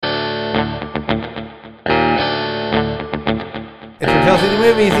Go see the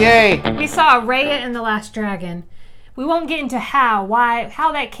movies, yay! We saw Raya and the Last Dragon. We won't get into how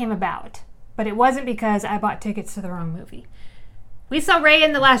that came about, but it wasn't because I bought tickets to the wrong movie. We saw Raya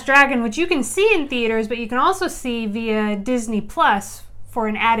and the Last Dragon, which you can see in theaters, but you can also see via Disney Plus for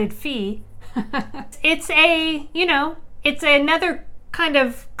an added fee. It's another kind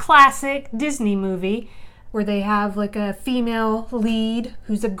of classic Disney movie where they have like a female lead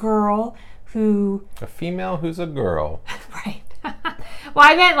who's a girl who... A female who's a girl. Right. Well,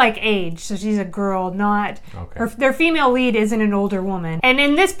 I meant like age, so she's a girl, not... Okay. Their female lead isn't an older woman. And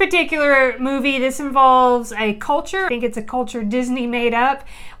in this particular movie, this involves a culture. I think it's a culture Disney made up,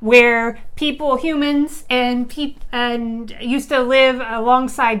 where humans, and used to live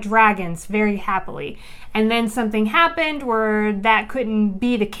alongside dragons very happily. And then something happened where that couldn't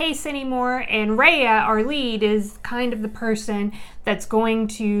be the case anymore, and Raya, our lead, is kind of the person that's going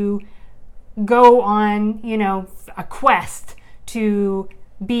to go on, a quest to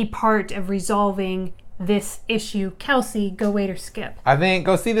be part of resolving this issue. Kelsey, go wait or skip. I think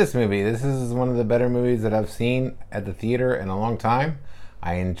go see this movie. This is one of the better movies that I've seen at the theater in a long time.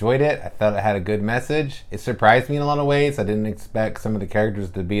 I enjoyed it. I thought it had a good message. It surprised me in a lot of ways. I didn't expect some of the characters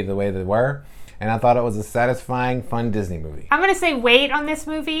to be the way they were. And I thought it was a satisfying, fun Disney movie. I'm going to say wait on this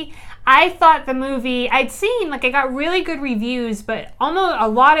movie. I thought the movie, I'd seen, it got really good reviews, but almost a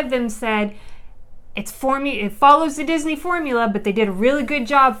lot of them said it follows the Disney formula, but they did a really good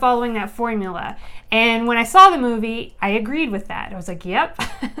job following that formula. And when I saw the movie, I agreed with that. I was like, yep,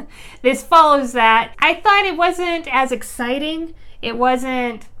 this follows that. I thought it wasn't as exciting. It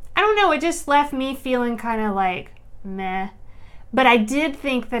wasn't, I don't know, it just left me feeling kind of like meh. But I did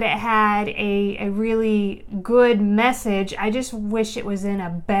think that it had a really good message. I just wish it was in a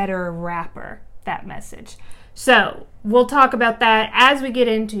better wrapper, that message. So, we'll talk about that as we get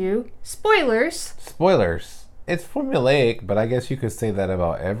into spoilers. Spoilers. It's formulaic, but I guess you could say that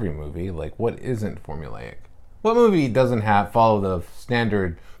about every movie. Like, what isn't formulaic? What movie doesn't follow the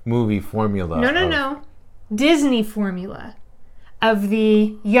standard movie formula? No. Disney formula of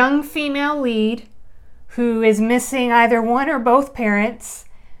the young female lead who is missing either one or both parents,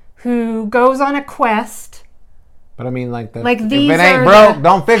 who goes on a quest. But I mean, if it these ain't broke,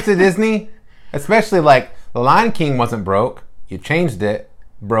 don't fix it, Disney. Especially The Lion King wasn't broke. You changed it,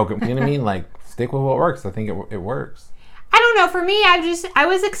 broke it. You know what I mean? Stick with what works. I think it works. I don't know. For me, I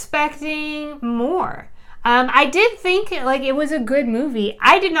was expecting more. I did think it was a good movie.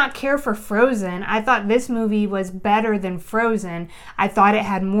 I did not care for Frozen. I thought this movie was better than Frozen. I thought it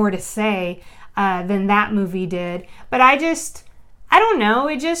had more to say than that movie did. But I don't know.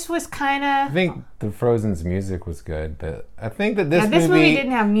 It just was kind of... I think the Frozen's music was good, but I think that this movie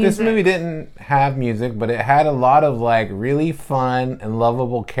didn't have music. This movie didn't have music, but it had a lot of really fun and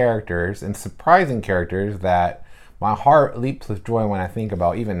lovable characters and surprising characters that my heart leaps with joy when I think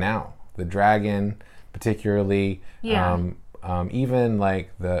about even now. The dragon, particularly. Yeah. Even I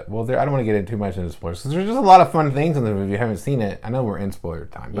don't want to get into too much into spoilers because there's just a lot of fun things in the movie. If you haven't seen it, I know we're in spoiler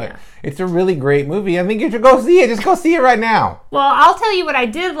time, but It's a really great movie. I think you should go see it. Just go see it right now. Well, I'll tell you what I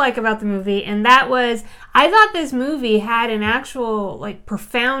did like about the movie, and that was I thought this movie had an actual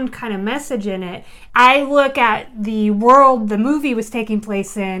profound kind of message in it. I look at the world the movie was taking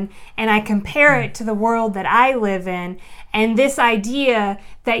place in, and I compare it to the world that I live in, and this idea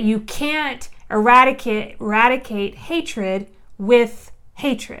that you can't eradicate hatred with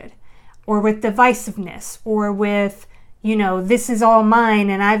hatred, or with divisiveness, or with, this is all mine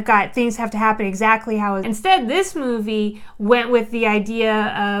and I've got things have to happen exactly how. Instead, this movie went with the idea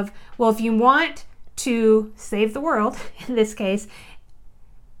of, well, if you want to save the world, in this case,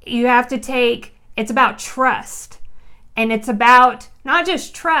 you have to it's about trust. And it's about not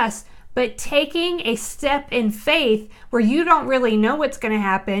just trust, but taking a step in faith where you don't really know what's going to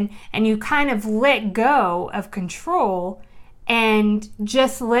happen and you kind of let go of control and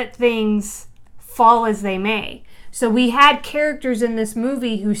just let things fall as they may. So we had characters in this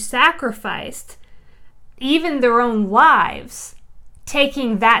movie who sacrificed even their own lives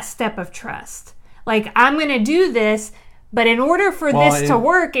taking that step of trust. I'm going to do this, but in order for this to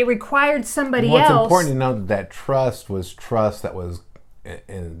work, it required somebody else. It's important to know that trust was trust that was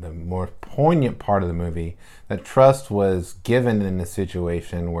in the more poignant part of the movie, that trust was given in a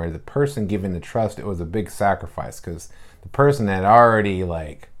situation where the person given the trust, it was a big sacrifice because the person had already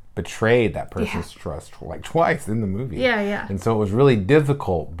betrayed that person's trust twice in the movie. Yeah. And so it was really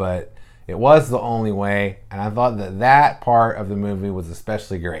difficult, but it was the only way, and I thought that part of the movie was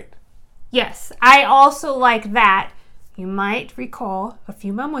especially great. Yes, I also like that. you might recall a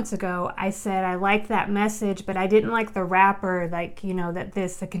few moments ago, I said I liked that message, but I didn't like the wrapper, like,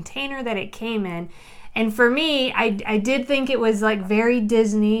 the container that it came in. And for me, I did think it was like very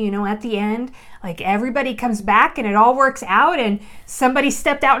Disney, at the end, like everybody comes back and it all works out and somebody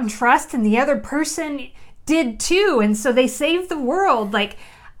stepped out in trust and the other person did too. And so they saved the world.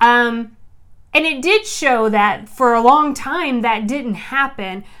 And it did show that for a long time that didn't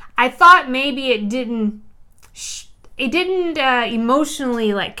happen. I thought maybe it didn't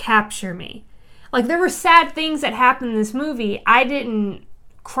emotionally like capture me. Like there were sad things that happened in this movie. I didn't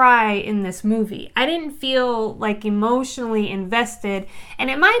cry in this movie. I didn't feel like emotionally invested, and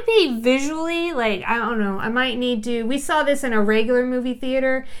it might be visually, like, I don't know, I might need to, we saw this in a regular movie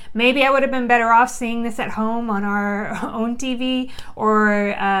theater. Maybe I would have been better off seeing this at home on our own TV,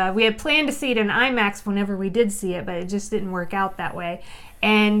 or we had planned to see it in IMAX whenever we did see it, but it just didn't work out that way.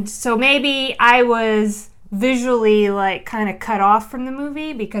 And so maybe I was visually like kind of cut off from the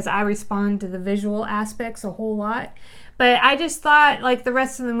movie because I respond to the visual aspects a whole lot. But I just thought like the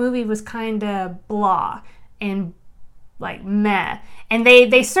rest of the movie was kind of blah and like meh. And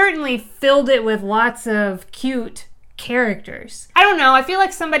they certainly filled it with lots of cute characters. I don't know, I feel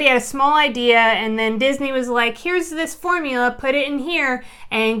like somebody had a small idea and then Disney was like, here's this formula, put it in here,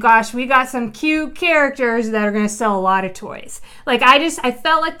 and gosh, we got some cute characters that are going to sell a lot of toys. Like I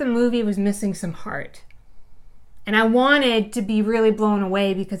felt like the movie was missing some heart. And I wanted to be really blown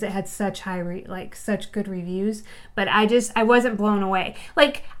away because it had such such good reviews. But I wasn't blown away.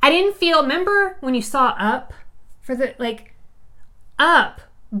 Like, I didn't feel, remember when you saw Up? Up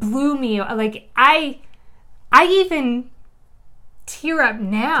blew me, like, I even tear up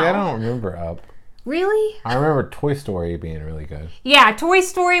now. See, I don't remember Up. Really? I remember Toy Story being really good. Yeah, Toy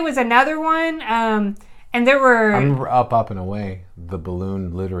Story was another one. And there were... I remember Up and Away, the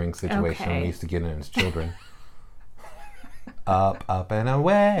balloon littering situation we used to get in as children. Up and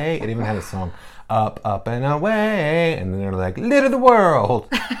away. It even had a song. Up and away. And then they're like, litter the world.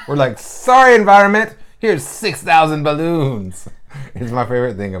 We're like, sorry, environment. Here's 6,000 balloons. It's my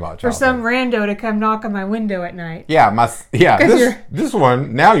favorite thing about childhood. For some rando to come knock on my window at night. This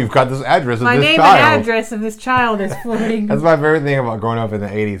one, now you've got this address of this child. My name and address of this child is floating. That's my favorite thing about growing up in the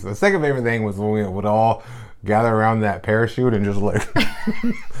 80s. The second favorite thing was when we would all gather around that parachute and just like,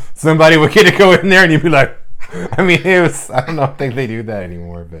 somebody would get to go in there and you'd be like, I mean, I don't think they do that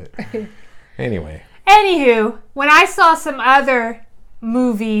anymore, but anyway. Anywho, when I saw some other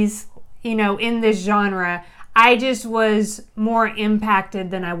movies, in this genre, I just was more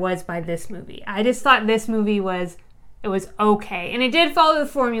impacted than I was by this movie. I just thought this movie was okay. And it did follow the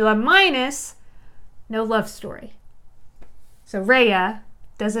formula, minus no love story. So Raya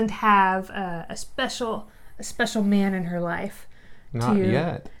doesn't have a special man in her life. Not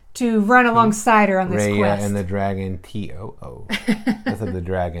yet. To run alongside her on this Raya quest. Raya and the dragon, T-O-O. I said the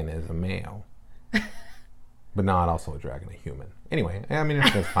dragon is a male. But not also a dragon, a human. Anyway, I mean,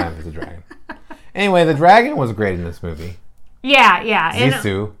 it's fine if it's a dragon. Anyway, the dragon was great in this movie. Yeah.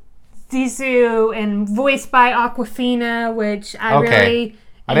 Zissou, and voiced by Awkwafina, which I really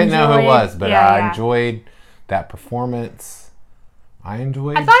I didn't know who it was, but I yeah. enjoyed that performance. I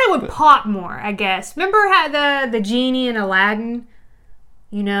thought it would pop more, I guess. Remember how the genie in Aladdin?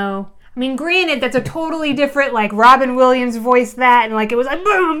 I mean, granted, that's a totally different, like, Robin Williams voiced that, and, like, it was like,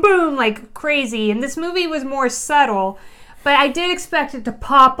 boom, boom, like, crazy. And this movie was more subtle, but I did expect it to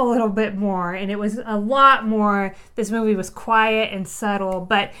pop a little bit more, and it was a lot more, this movie was quiet and subtle,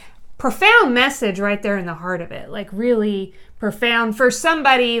 but profound message right there in the heart of it. Like, really profound for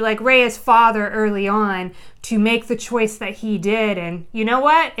somebody like Raya's father early on to make the choice that he did. And you know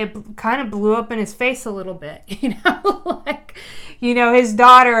what? It kind of blew up in his face a little bit, his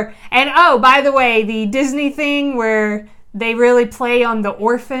daughter. And oh, by the way, the Disney thing where they really play on the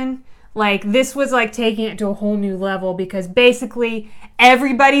orphan, like this was like taking it to a whole new level because basically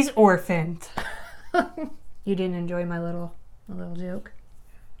everybody's orphaned. You didn't enjoy my little joke?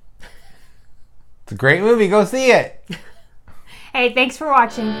 It's a great movie. Go see it. Hey, thanks for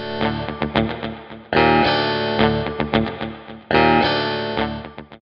watching.